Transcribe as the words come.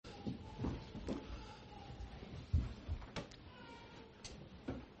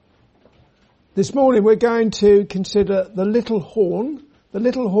This morning we're going to consider the little horn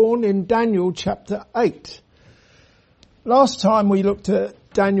in Daniel chapter 8. Last time we looked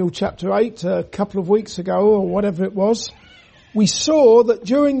at Daniel chapter 8, a couple of weeks ago or whatever it was, we saw that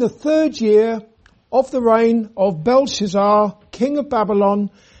during the third year of the reign of Belshazzar, king of Babylon,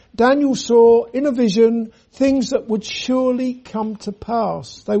 Daniel saw in a vision things that would surely come to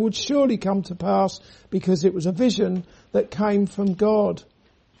pass. They would surely come to pass because it was a vision that came from God.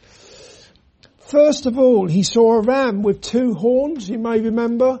 First of all, he saw a ram with two horns, you may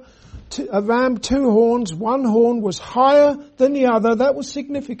remember. A ram, two horns, one horn was higher than the other. That was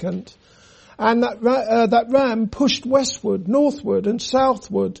significant. And that ram pushed westward, northward and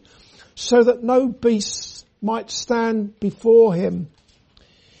southward so that no beasts might stand before him.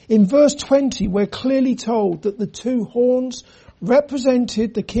 In verse 20, we're clearly told that the two horns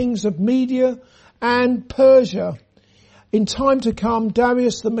represented the kings of Media and Persia. In time to come,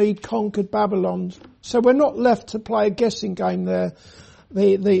 Darius the Mede conquered Babylon. So we're not left to play a guessing game there.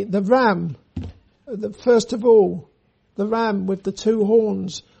 The ram, first of all, the ram with the two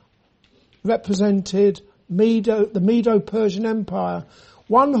horns represented the Medo-Persian Empire.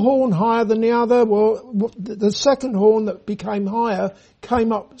 One horn higher than the other. Well, the second horn that became higher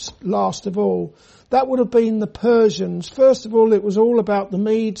came up last of all. That would have been the Persians. First of all, it was all about the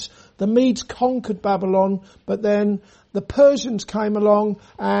Medes. The Medes conquered Babylon, but then the Persians came along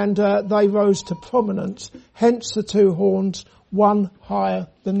and they rose to prominence. Hence the two horns, one higher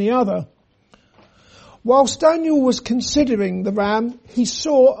than the other. Whilst Daniel was considering the ram, he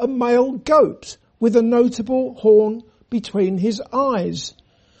saw a male goat with a notable horn between his eyes.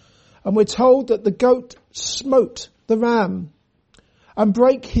 And we're told that the goat smote the ram and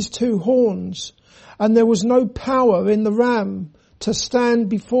brake his two horns. And there was no power in the ram to stand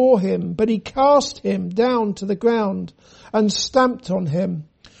before him, but he cast him down to the ground and stamped on him.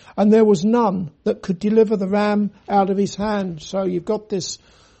 And there was none that could deliver the ram out of his hand. So you've got this,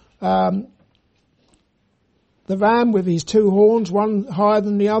 the ram with his two horns, one higher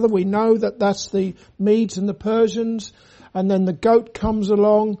than the other. We know that that's the Medes and the Persians. And then the goat comes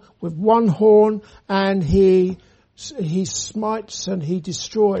along with one horn and he smites and he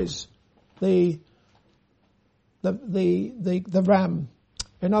destroys the ram.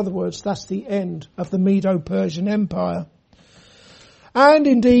 In other words, that's the end of the Medo-Persian Empire. And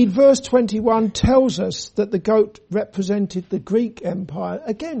indeed, verse 21 tells us that the goat represented the Greek Empire.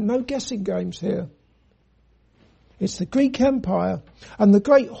 Again, no guessing games here. It's the Greek Empire. And the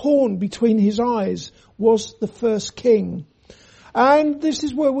great horn between his eyes was the first king. And this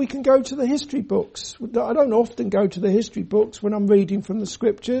is where we can go to the history books. I don't often go to the history books when I'm reading from the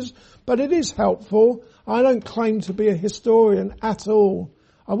scriptures, but it is helpful. I don't claim to be a historian at all.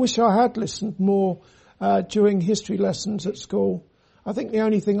 I wish I had listened more during history lessons at school. I think the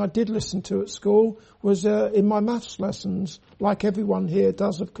only thing I did listen to at school was in my maths lessons, like everyone here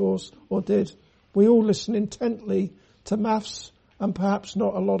does, of course, or did. We all listen intently to maths and perhaps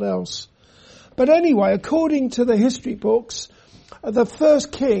not a lot else. But anyway, according to the history books, the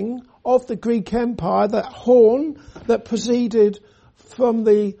first king of the Greek Empire, that horn that proceeded from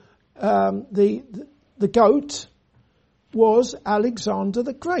the goat, was Alexander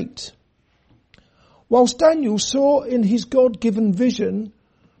the Great. Whilst Daniel saw in his God-given vision,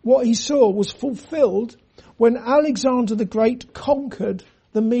 what he saw was fulfilled when Alexander the Great conquered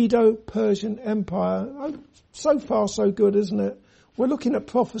the Medo-Persian Empire. Oh, so far so good, isn't it? We're looking at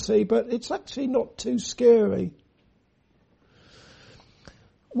prophecy, but it's actually not too scary.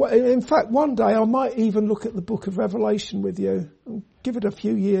 Well, in fact, one day I might even look at the book of Revelation with you. Give it a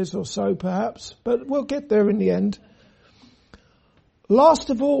few years or so perhaps, but we'll get there in the end. Last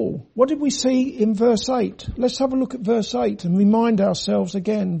of all, what did we see in verse 8? Let's have a look at verse 8 and remind ourselves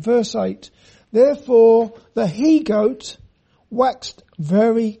again. Verse 8. Therefore the he-goat waxed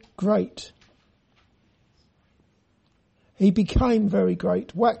very great. He became very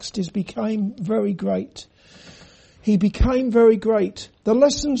great. Waxed is became very great. He became very great. The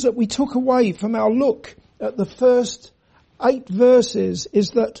lessons that we took away from our look at the first 8 verses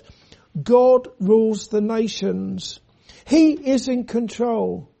is that God rules the nations. He is in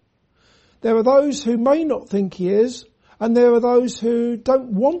control. There are those who may not think he is, and there are those who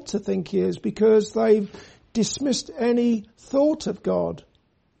don't want to think he is because they've dismissed any thought of God.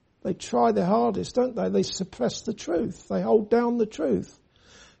 They try their hardest, don't they? They suppress the truth. They hold down the truth.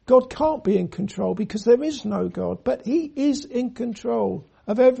 God can't be in control because there is no God, but he is in control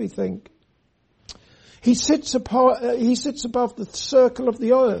of everything. He sits above the circle of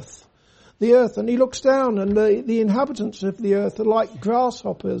the earth, and he looks down, and the inhabitants of the earth are like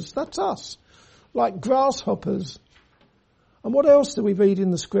grasshoppers. That's us, like grasshoppers. And what else do we read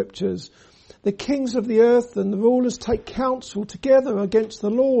in the scriptures? the kings of the earth and the rulers take counsel together against the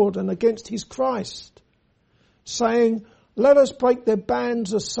Lord and against his Christ, saying, let us break their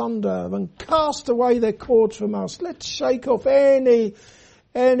bands asunder and cast away their cords from us. Let's shake off any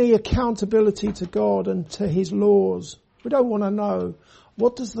accountability to God and to his laws. We don't want to know.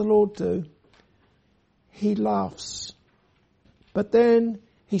 What does the Lord do? He laughs. But then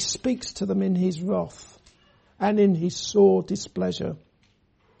he speaks to them in his wrath and in his sore displeasure.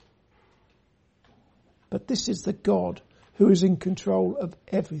 But this is the God who is in control of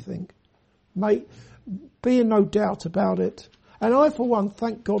everything. Be in no doubt about it. And I, for one,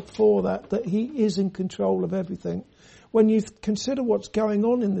 thank God for that he is in control of everything. When you consider what's going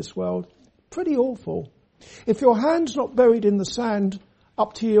on in this world, pretty awful. If your hand's not buried in the sand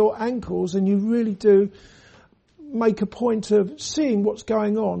up to your ankles and you really do make a point of seeing what's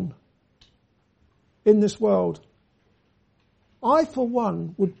going on in this world, I, for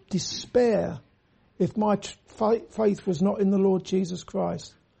one, would despair if my faith was not in the Lord Jesus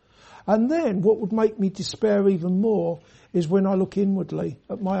Christ. And then what would make me despair even more is when I look inwardly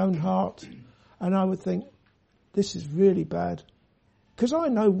at my own heart and I would think, this is really bad. Because I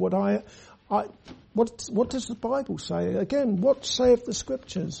know what does the Bible say? Again, what saith the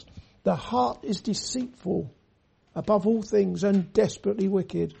scriptures? The heart is deceitful above all things and desperately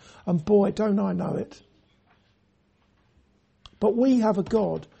wicked. And boy, don't I know it. But we have a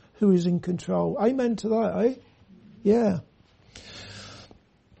God who is in control. Amen to that, eh? Yeah.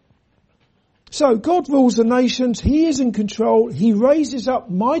 So God rules the nations, he is in control, he raises up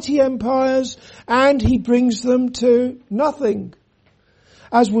mighty empires and he brings them to nothing.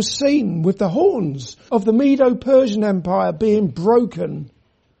 As was seen with the horns of the Medo-Persian Empire being broken.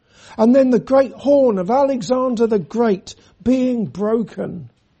 And then the great horn of Alexander the Great being broken.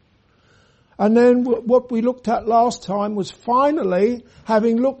 And then what we looked at last time was finally,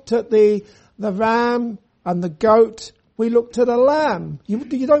 having looked at the ram and the goat, we looked at a lamb.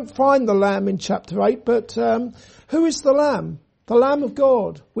 You don't find the lamb in chapter 8, but who is the lamb? The Lamb of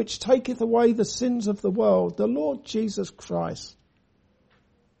God, which taketh away the sins of the world, the Lord Jesus Christ,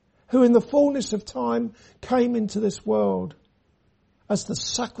 who in the fullness of time came into this world as the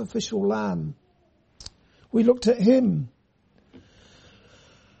sacrificial lamb. We looked at him.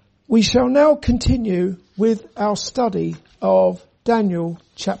 We shall now continue with our study of Daniel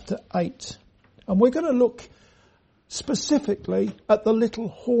chapter 8. And we're going to look specifically at the little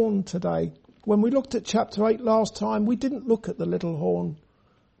horn today. When we looked at chapter 8 last time, we didn't look at the little horn.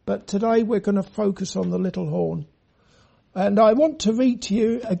 But today we're going to focus on the little horn. And I want to read to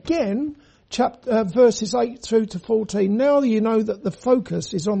you again verses 8 through to 14. Now that you know that the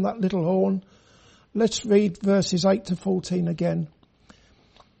focus is on that little horn, let's read verses 8 to 14 again.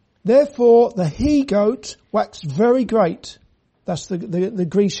 Therefore the he-goat waxed very great. That's the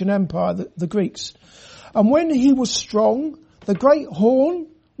Grecian Empire, the Greeks. And when he was strong, the great horn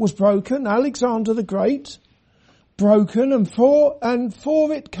was broken, Alexander the Great, broken, and for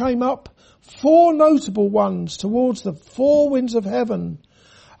it came up 4 notable ones towards the 4 winds of heaven.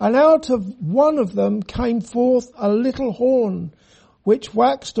 And out of one of them came forth a little horn, which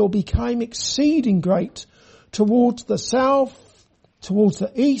waxed or became exceeding great towards the south, towards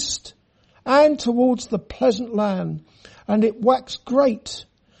the east, and towards the pleasant land. And it waxed great,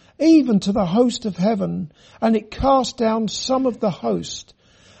 even to the host of heaven, and it cast down some of the host,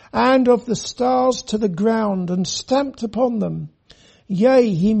 and of the stars to the ground, and stamped upon them.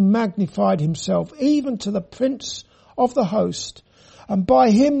 Yea, he magnified himself, even to the prince of the host. And by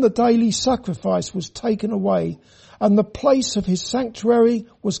him the daily sacrifice was taken away, and the place of his sanctuary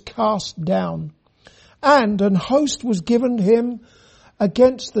was cast down. And an host was given him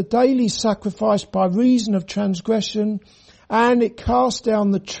against the daily sacrifice by reason of transgression, and it cast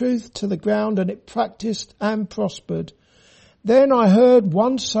down the truth to the ground, and it practiced and prospered. Then I heard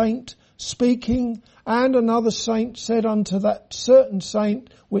one saint speaking, and another saint said unto that certain saint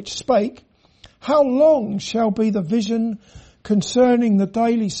which spake, How long shall be the vision concerning the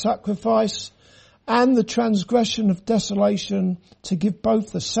daily sacrifice and the transgression of desolation, to give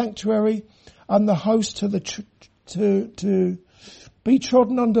both the sanctuary and the host to be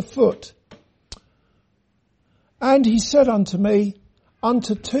trodden under foot? And he said unto me,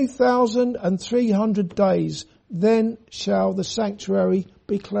 unto 2,300 days, then shall the sanctuary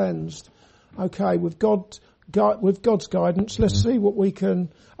be cleansed. Okay, with God's guidance, let's see what we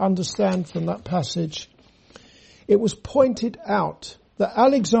can understand from that passage. It was pointed out that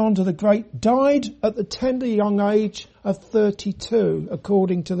Alexander the Great died at the tender young age of 32,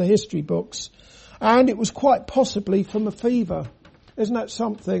 according to the history books. And it was quite possibly from a fever. Isn't that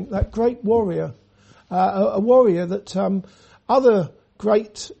something? That great warrior, a warrior that other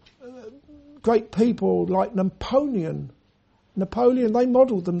great great people like Napoleon, they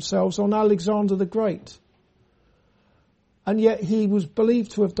modelled themselves on Alexander the Great. And yet he was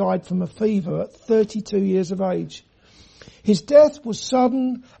believed to have died from a fever at 32 years of age. His death was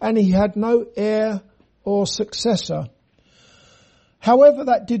sudden and he had no heir or successor. However,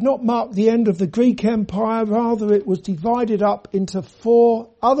 that did not mark the end of the Greek Empire. Rather, it was divided up into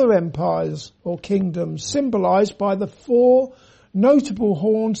 4 other empires or kingdoms, symbolised by the 4 notable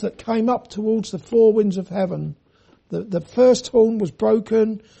horns that came up towards the 4 winds of heaven. The first horn was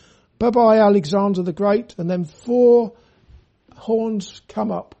broken by Alexander the Great, and then 4 horns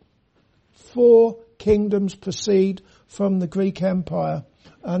come up. 4 kingdoms proceed from the Greek Empire,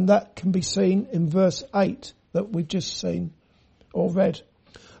 and that can be seen in verse 8 that we've just seen or read.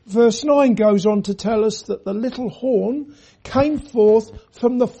 Verse 9 goes on to tell us that the little horn came forth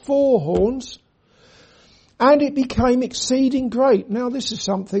from the 4 horns, and it became exceeding great. Now this is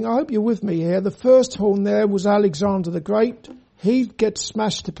something, I hope you're with me here. The first horn there was Alexander the Great. He gets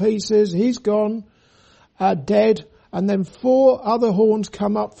smashed to pieces. He's gone, dead. And then 4 other horns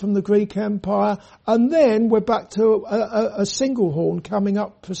come up from the Greek Empire. And then we're back to a single horn coming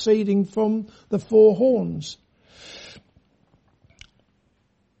up, proceeding from the 4 horns.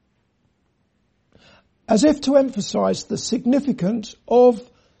 As if to emphasise the significance of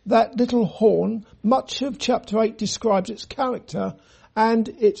that little horn, much of chapter 8 describes its character and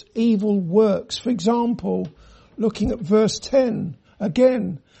its evil works. For example, looking at verse 10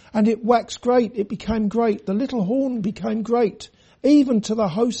 again, and it waxed great, it became great. The little horn became great, even to the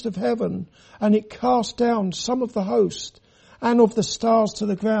host of heaven, and it cast down some of the host and of the stars to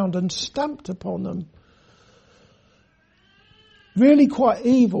the ground and stamped upon them. Really quite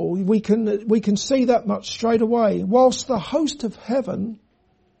evil. We can see that much straight away. Whilst the host of heaven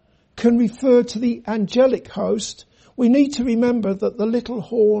can refer to the angelic host, we need to remember that the little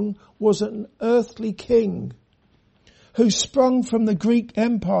horn was an earthly king who sprung from the Greek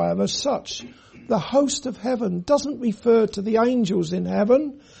Empire. As such, the host of heaven doesn't refer to the angels in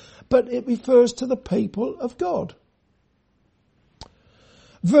heaven, but it refers to the people of God.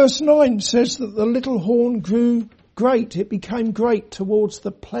 Verse 9 says that the little horn grew great. It became great towards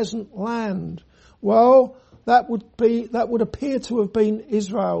the pleasant land. Well, that would appear to have been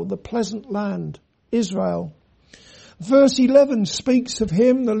Israel, the pleasant land, Israel. Verse 11 speaks of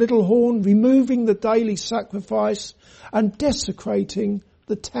him, the little horn, removing the daily sacrifice and desecrating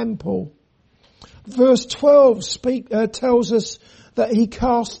the temple. Verse 12 tells us that he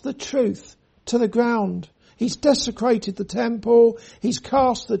cast the truth to the ground. He's desecrated the temple. He's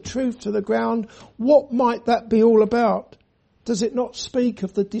cast the truth to the ground. What might that be all about? Does it not speak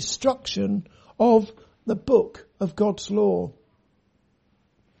of the destruction of the book of God's law?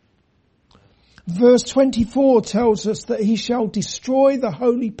 Verse 24 tells us that he shall destroy the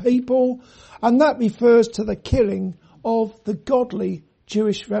holy people, and that refers to the killing of the godly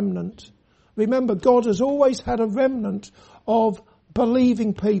Jewish remnant. Remember, God has always had a remnant of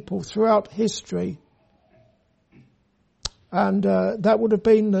believing people throughout history. And that would have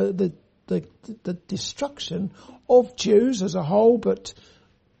been the destruction of Jews as a whole, but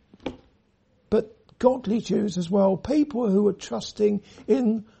godly Jews as well, people who were trusting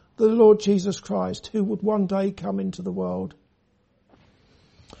in the Lord Jesus Christ, who would one day come into the world.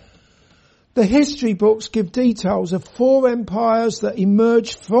 The history books give details of 4 empires that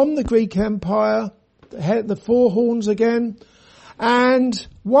emerged from the Greek Empire, the 4 horns again, and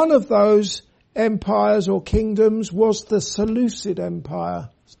one of those empires or kingdoms was the Seleucid Empire.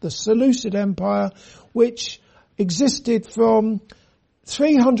 The Seleucid Empire, which existed from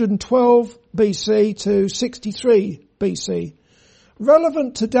 312 BC to 63 BC.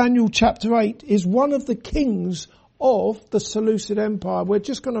 Relevant to Daniel chapter 8 is one of the kings of the Seleucid Empire. We're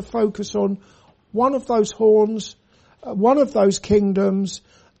just going to focus on one of those horns, one of those kingdoms,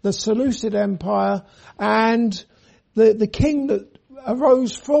 the Seleucid Empire, and the king that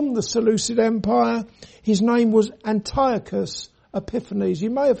arose from the Seleucid Empire. His name was Antiochus Epiphanes. You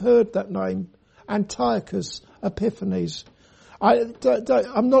may have heard that name, Antiochus Epiphanes. I'm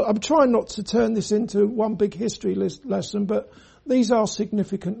trying not to turn this into one big history lesson, but these are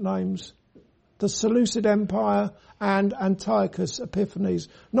significant names. The Seleucid Empire and Antiochus Epiphanes.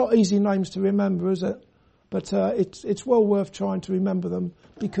 Not easy names to remember, is it? But it's well worth trying to remember them,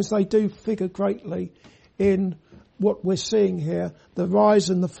 because they do figure greatly in what we're seeing here, the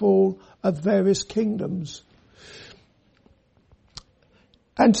rise and the fall of various kingdoms.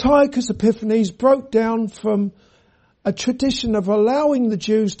 Antiochus Epiphanes broke down from a tradition of allowing the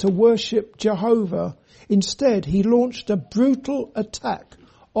Jews to worship Jehovah. Instead, he launched a brutal attack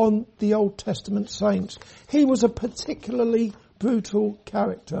on the Old Testament saints. He was a particularly brutal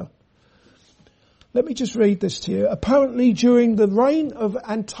character. Let me just read this to you. Apparently during the reign of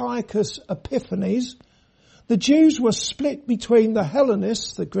Antiochus Epiphanes, the Jews were split between the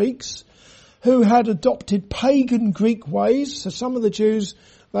Hellenists, the Greeks, who had adopted pagan Greek ways. So some of the Jews,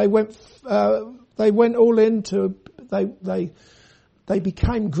 they went all into, they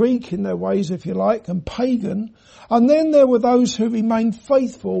became Greek in their ways, if you like, and pagan. And then there were those who remained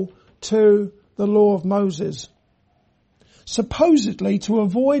faithful to the law of Moses. Supposedly to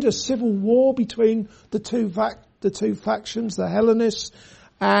avoid a civil war between the two factions, the Hellenists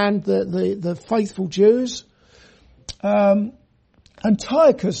and the faithful Jews.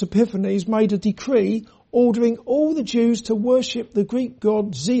 Antiochus Epiphanes made a decree ordering all the Jews to worship the Greek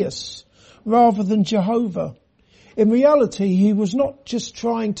god Zeus rather than Jehovah. In reality, he was not just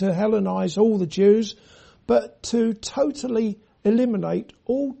trying to Hellenize all the Jews, but to totally eliminate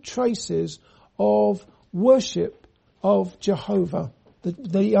all traces of worship of Jehovah,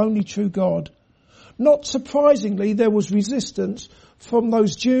 the only true God. Not surprisingly, there was resistance from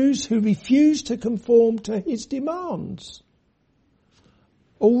those Jews who refused to conform to his demands.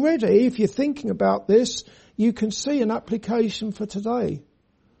 Already, if you're thinking about this, you can see an application for today.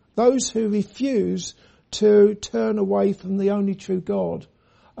 Those who refuse to turn away from the only true God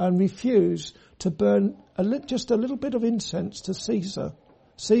and refuse to burn just a little bit of incense to Caesar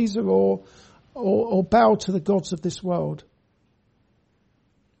or bow to the gods of this world.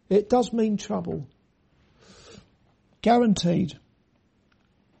 It does mean trouble. Guaranteed.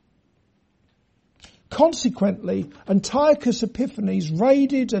 Consequently, Antiochus Epiphanes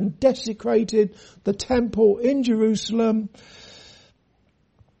raided and desecrated the temple in Jerusalem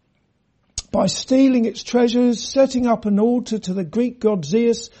by stealing its treasures, setting up an altar to the Greek god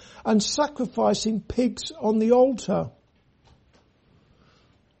Zeus, and sacrificing pigs on the altar.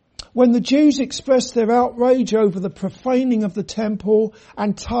 When the Jews expressed their outrage over the profaning of the temple,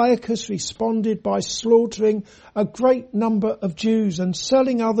 Antiochus responded by slaughtering a great number of Jews and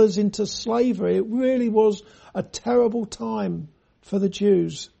selling others into slavery. It really was a terrible time for the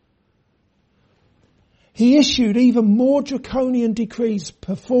Jews. He issued even more draconian decrees.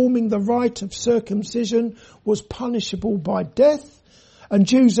 Performing the rite of circumcision was punishable by death, and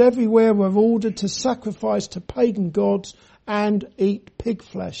Jews everywhere were ordered to sacrifice to pagan gods and eat pig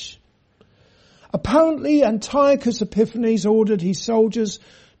flesh. Apparently, Antiochus Epiphanes ordered his soldiers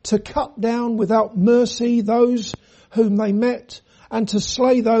to cut down without mercy those whom they met and to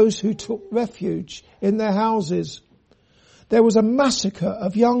slay those who took refuge in their houses. There was a massacre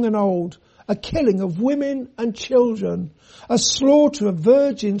of young and old, a killing of women and children, a slaughter of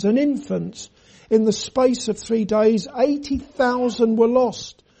virgins and infants. In the space of 3 days, 80,000 were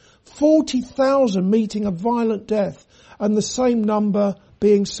lost, 40,000 meeting a violent death, and the same number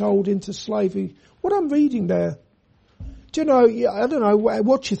being sold into slavery. What I'm reading there, do you know, I don't know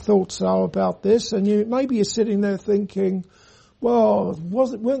what your thoughts are about this, and maybe you're sitting there thinking, well,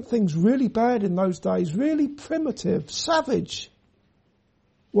 weren't things really bad in those days? Really primitive, savage?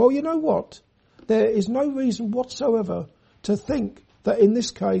 Well, you know what? There is no reason whatsoever to think that in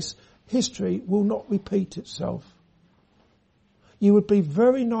this case, history will not repeat itself. You would be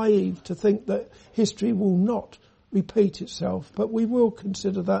very naive to think that history will not repeat itself, but we will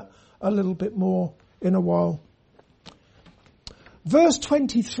consider that a little bit more in a while. Verse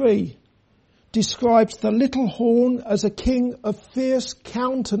 23 describes the little horn as a king of fierce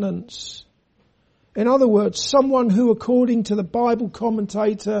countenance. In other words, someone who, according to the Bible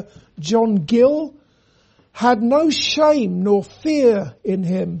commentator John Gill, had no shame nor fear in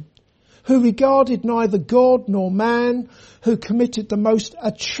him, who regarded neither God nor man, who committed the most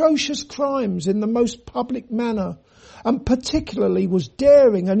atrocious crimes in the most public manner, and particularly was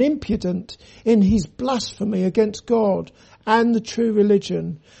daring and impudent in his blasphemy against God and the true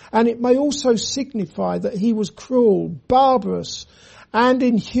religion. And it may also signify that he was cruel, barbarous, and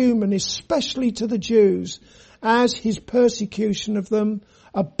inhuman, especially to the Jews, as his persecution of them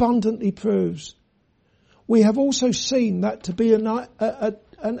abundantly proves. We have also seen that to be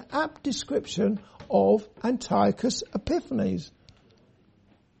an apt description of Antiochus Epiphanes.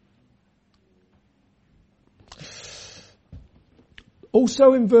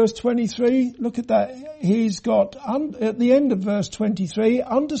 Also in verse 23, look at that. He's got, at the end of verse 23,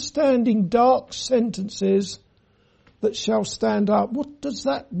 understanding dark sentences that shall stand up. What does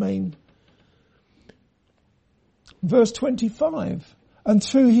that mean? Verse 25, and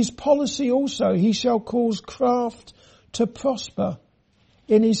through his policy also he shall cause craft to prosper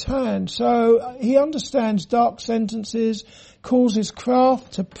in his hand. So he understands dark sentences, causes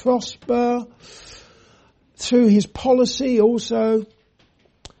craft to prosper through his policy also.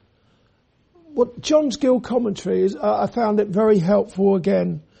 What John's Gill commentary is, I found it very helpful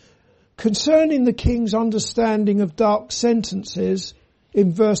again. Concerning the king's understanding of dark sentences,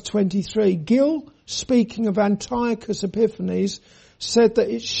 in verse 23, Gill, speaking of Antiochus Epiphanes, said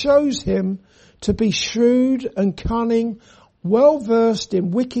that it shows him to be shrewd and cunning, well versed in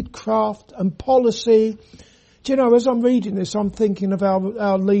wicked craft and policy. Do you know, as I'm reading this, I'm thinking of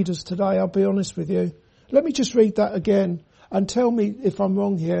our leaders today, I'll be honest with you. Let me just read that again and tell me if I'm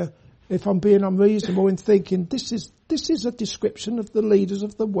wrong here, if I'm being unreasonable in thinking this is a description of the leaders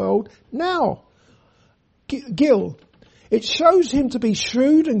of the world now. Gill, it shows him to be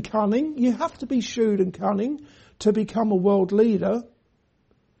shrewd and cunning. You have to be shrewd and cunning to become a world leader.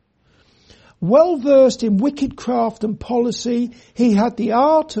 Well versed in wicked craft and policy, he had the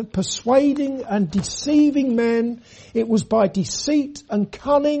art of persuading and deceiving men. It was by deceit and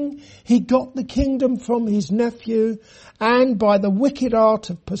cunning he got the kingdom from his nephew, and by the wicked art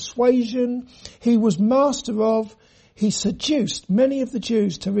of persuasion he was master of, he seduced many of the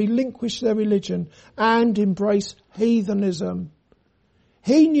Jews to relinquish their religion and embrace heathenism.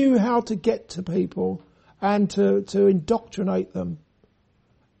 He knew how to get to people and to indoctrinate them.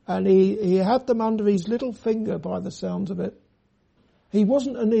 And he had them under his little finger by the sounds of it. He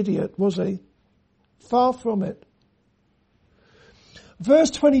wasn't an idiot, was he? Far from it. Verse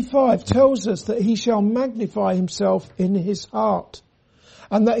 25 tells us that he shall magnify himself in his heart,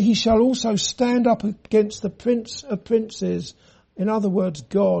 and that he shall also stand up against the prince of princes, in other words,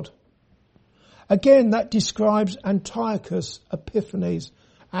 God. Again, that describes Antiochus Epiphanes,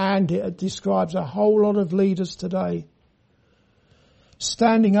 and it describes a whole lot of leaders today.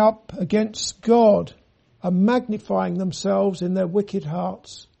 Standing up against God and magnifying themselves in their wicked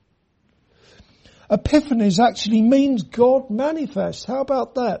hearts. Epiphanes actually means God manifest. How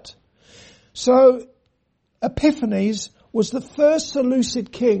about that? So Epiphanes was the first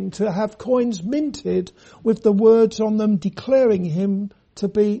Seleucid king to have coins minted with the words on them declaring him to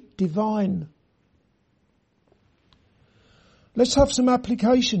be divine. Let's have some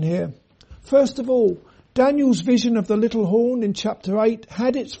application here. First of all, Daniel's vision of the little horn in chapter 8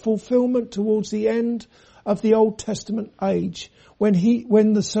 had its fulfillment towards the end of the Old Testament age,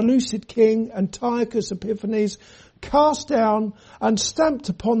 when the Seleucid king Antiochus Epiphanes cast down and stamped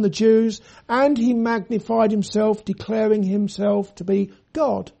upon the Jews, and he magnified himself, declaring himself to be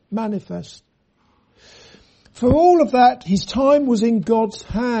God manifest. For all of that, his time was in God's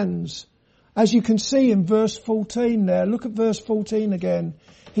hands. As you can see in verse 14 there, look at verse 14 again.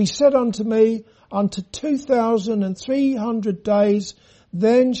 He said unto me, unto 2,300 days,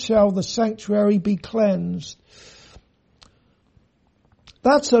 then shall the sanctuary be cleansed.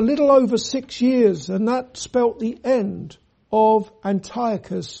 That's a little over 6 years, and that spelt the end of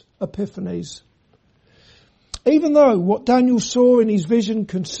Antiochus Epiphanes. Even though what Daniel saw in his vision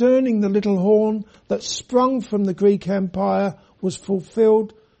concerning the little horn that sprung from the Greek Empire was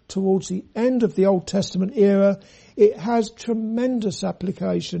fulfilled towards the end of the Old Testament era, it has tremendous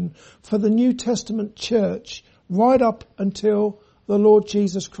application for the New Testament church right up until the Lord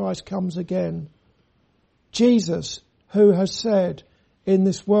Jesus Christ comes again. Jesus, who has said, in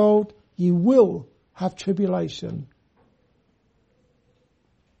this world you will have tribulation.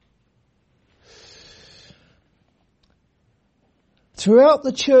 Throughout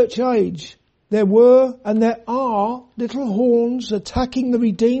the church age, there were and there are little horns attacking the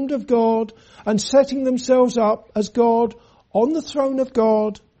redeemed of God and setting themselves up as God on the throne of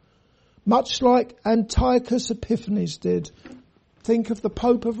God, much like Antiochus Epiphanes did. Think of the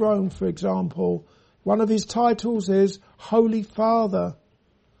Pope of Rome, for example. One of his titles is Holy Father.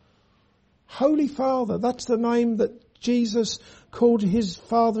 Holy Father, that's the name that Jesus called his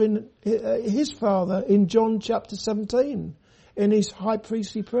father in John chapter 17 in his high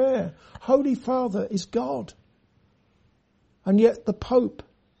priestly prayer. Holy Father is God. And yet the Pope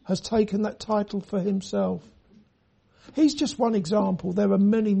has taken that title for himself. He's just one example. There are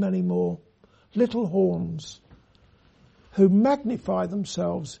many, many more little horns who magnify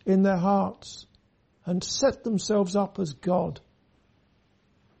themselves in their hearts and set themselves up as God.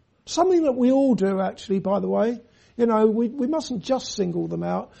 Something that we all do, actually, by the way. You know, we mustn't just single them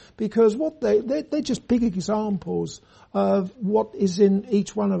out, because they're just big examples of what is in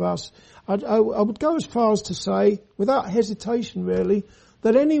each one of us. I would go as far as to say, without hesitation really,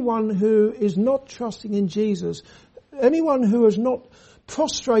 that anyone who is not trusting in Jesus, anyone who has not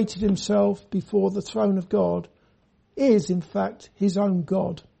prostrated himself before the throne of God, is in fact his own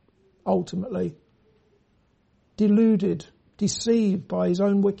God, ultimately. Deluded, deceived by his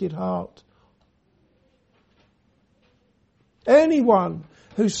own wicked heart. Anyone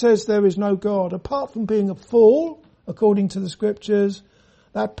who says there is no God, apart from being a fool, according to the scriptures,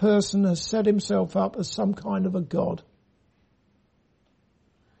 that person has set himself up as some kind of a God.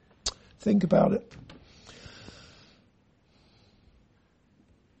 Think about it.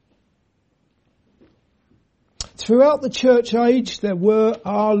 Throughout the church age, there were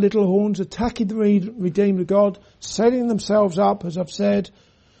our little horns attacking the redeemed of God, setting themselves up, as I've said.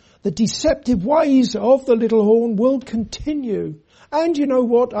 The deceptive ways of the little horn will continue. And you know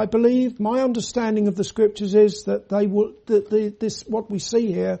what? I believe my understanding of the scriptures is that they will, this, what we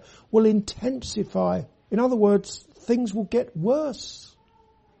see here, will intensify. In other words, things will get worse.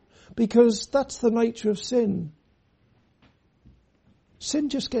 Because that's the nature of sin. Sin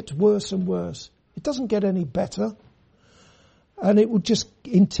just gets worse and worse. It doesn't get any better. And it will just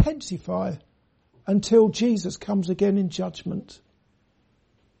intensify until Jesus comes again in judgment.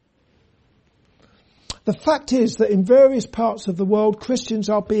 The fact is that in various parts of the world, Christians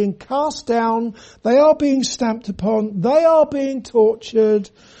are being cast down, they are being stamped upon, they are being tortured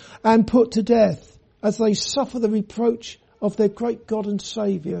and put to death as they suffer the reproach of their great God and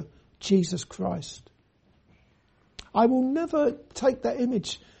Saviour, Jesus Christ. I will never take that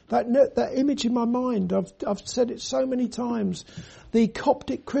image in my mind. I've said it so many times. The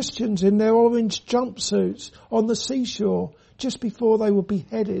Coptic Christians in their orange jumpsuits on the seashore just before they were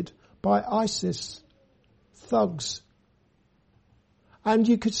beheaded by ISIS thugs. And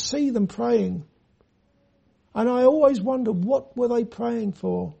you could see them praying. And I always wonder, what were they praying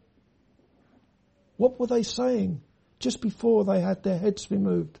for? What were they saying just before they had their heads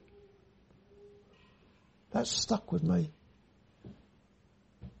removed? That stuck with me.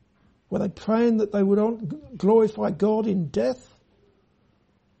 Were they praying that they would glorify God in death?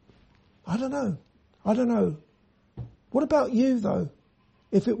 I don't know. What about you though?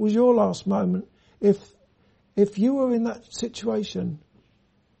 If it was your last moment, if you were in that situation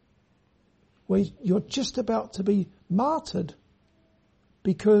where you're just about to be martyred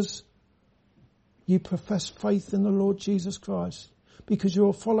because you profess faith in the Lord Jesus Christ, because you're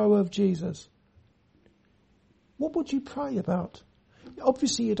a follower of Jesus, what would you pray about?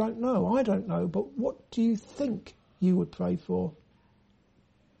 Obviously you don't know, I don't know, but what do you think you would pray for?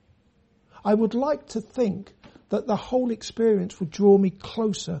 I would like to think that the whole experience would draw me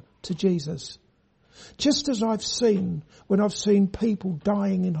closer to Jesus. Just as I've seen when I've seen people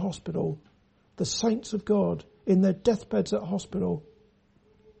dying in hospital, the saints of God in their deathbeds at hospital.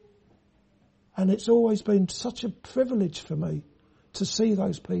 And it's always been such a privilege for me to see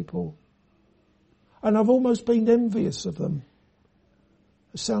those people. And I've almost been envious of them.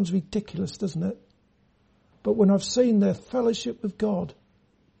 It sounds ridiculous, doesn't it? But when I've seen their fellowship with God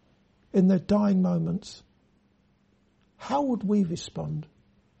in their dying moments, how would we respond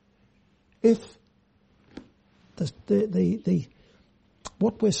if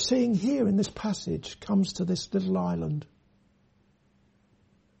what we're seeing here in this passage comes to this little island?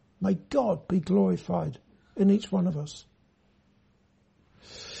 May God be glorified in each one of us.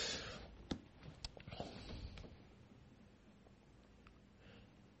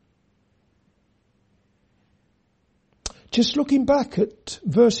 Just looking back at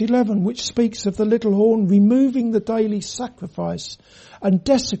verse 11, which speaks of the little horn removing the daily sacrifice and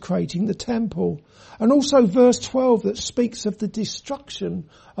desecrating the temple. And also verse 12 that speaks of the destruction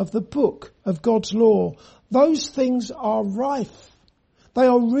of the book of God's law. Those things are rife. They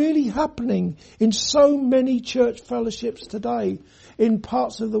are really happening in so many church fellowships today, in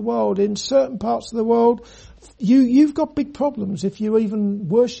parts of the world, in certain parts of the world. You've got big problems if you even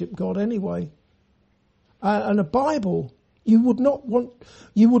worship God anyway. And a Bible, you would not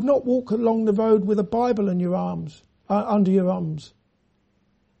walk along the road with a Bible in your arms, under your arms.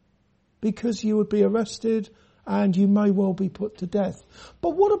 Because you would be arrested and you may well be put to death.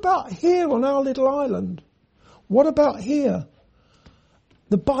 But what about here on our little island? What about here?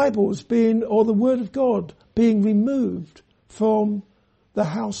 The Bible's or the Word of God being removed from the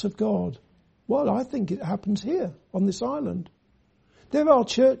house of God. Well, I think it happens here on this island. There are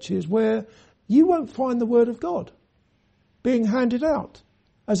churches where you won't find the Word of God being handed out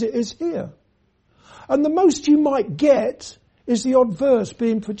as it is here. And the most you might get is the odd verse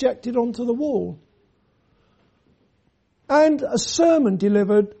being projected onto the wall. And a sermon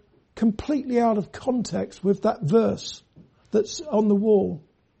delivered completely out of context with that verse that's on the wall.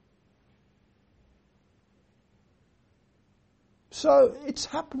 So it's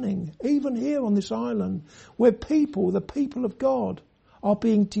happening even here on this island where the people of God, are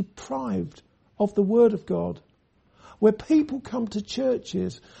being deprived of the Word of God. Where people come to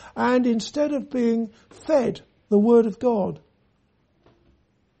churches and instead of being fed the Word of God,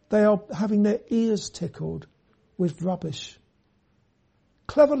 they are having their ears tickled with rubbish.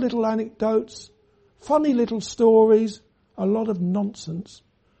 Clever little anecdotes, funny little stories, a lot of nonsense.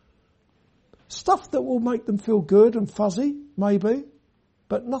 Stuff that will make them feel good and fuzzy, maybe,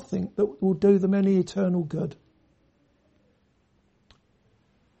 but nothing that will do them any eternal good.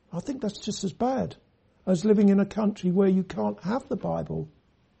 I think that's just as bad as living in a country where you can't have the Bible,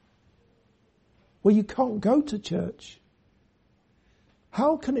 where you can't go to church.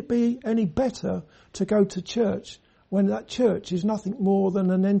 How can it be any better to go to church when that church is nothing more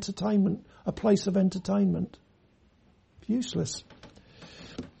than an entertainment, a place of entertainment? Useless.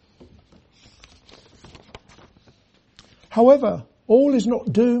 However, all is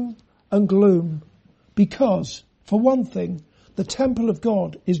not doom and gloom, because, for one thing, the temple of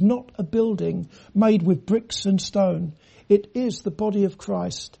God is not a building made with bricks and stone. It is the body of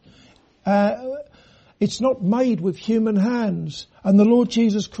Christ. It's not made with human hands. And the Lord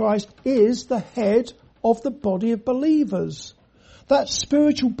Jesus Christ is the head of the body of believers. That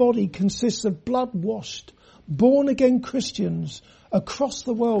spiritual body consists of blood-washed, born-again Christians across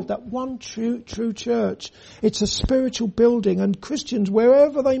the world, that one true church. It's a spiritual building, and Christians,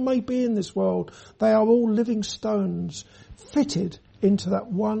 wherever they may be in this world, they are all living stones fitted into that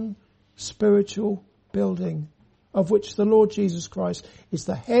one spiritual building, of which the Lord Jesus Christ is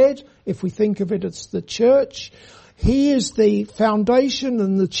the head. If we think of it as the church, He is the foundation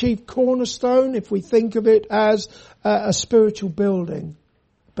and the chief cornerstone, if we think of it as a spiritual building.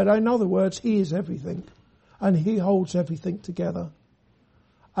 But in other words, He is everything, and He holds everything together.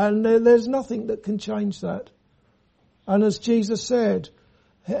 And there's nothing that can change that. And as Jesus said,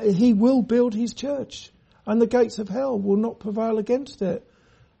 He will build His church, and the gates of hell will not prevail against it.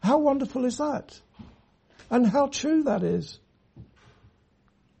 How wonderful is that? And how true that is.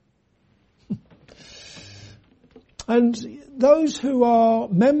 And those who are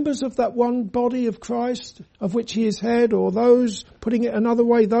members of that one body of Christ, of which He is head, or those, putting it another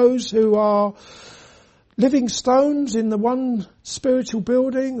way, those who are living stones in the one spiritual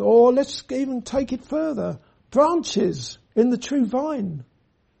building, or let's even take it further, branches in the true vine,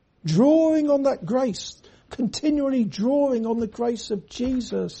 drawing on that grace, continually drawing on the grace of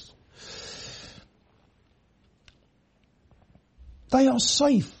Jesus. They are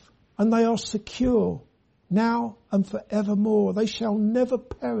safe and they are secure now and forevermore. They shall never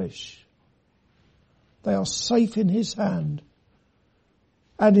perish. They are safe in His hand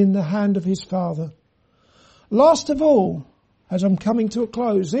and in the hand of His Father. Last of all, as I'm coming to a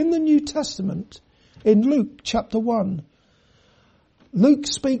close, in the New Testament, in Luke chapter 1, Luke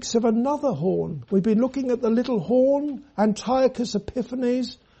speaks of another horn. We've been looking at the little horn, Antiochus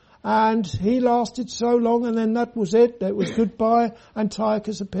Epiphanes, and he lasted so long, and then that was it. It was goodbye,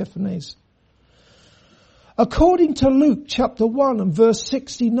 Antiochus Epiphanes. According to Luke chapter 1 and verse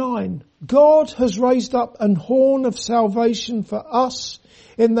 69, God has raised up an horn of salvation for us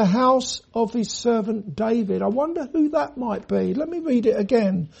in the house of His servant David. I wonder who that might be. Let me read it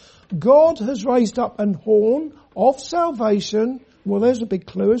again. God has raised up an horn of salvation. Well, there's a big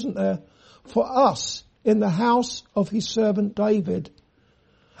clue, isn't there? For us in the house of His servant David.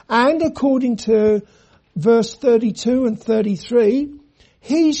 And according to verse 32 and 33,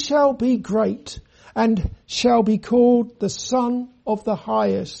 He shall be great and shall be called the Son of the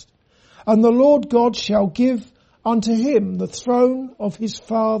Highest. And the Lord God shall give unto Him the throne of His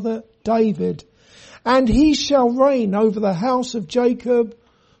father David. And He shall reign over the house of Jacob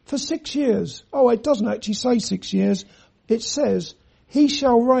for 6 years. Oh, it doesn't actually say 6 years. It says, He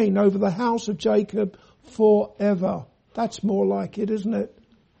shall reign over the house of Jacob forever. That's more like it, isn't it?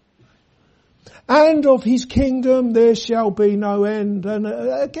 And of His kingdom there shall be no end. And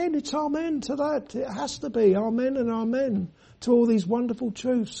again, it's amen to that. It has to be amen and amen to all these wonderful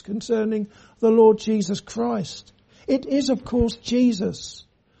truths concerning the Lord Jesus Christ. It is, of course, Jesus.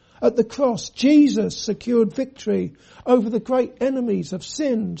 At the cross, Jesus secured victory over the great enemies of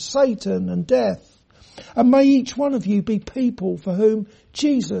sin, Satan and death. And may each one of you be people for whom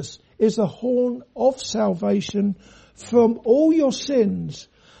Jesus is the horn of salvation from all your sins.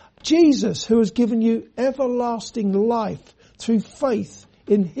 Jesus, who has given you everlasting life through faith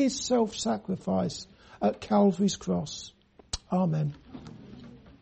in His self-sacrifice at Calvary's cross. Amen.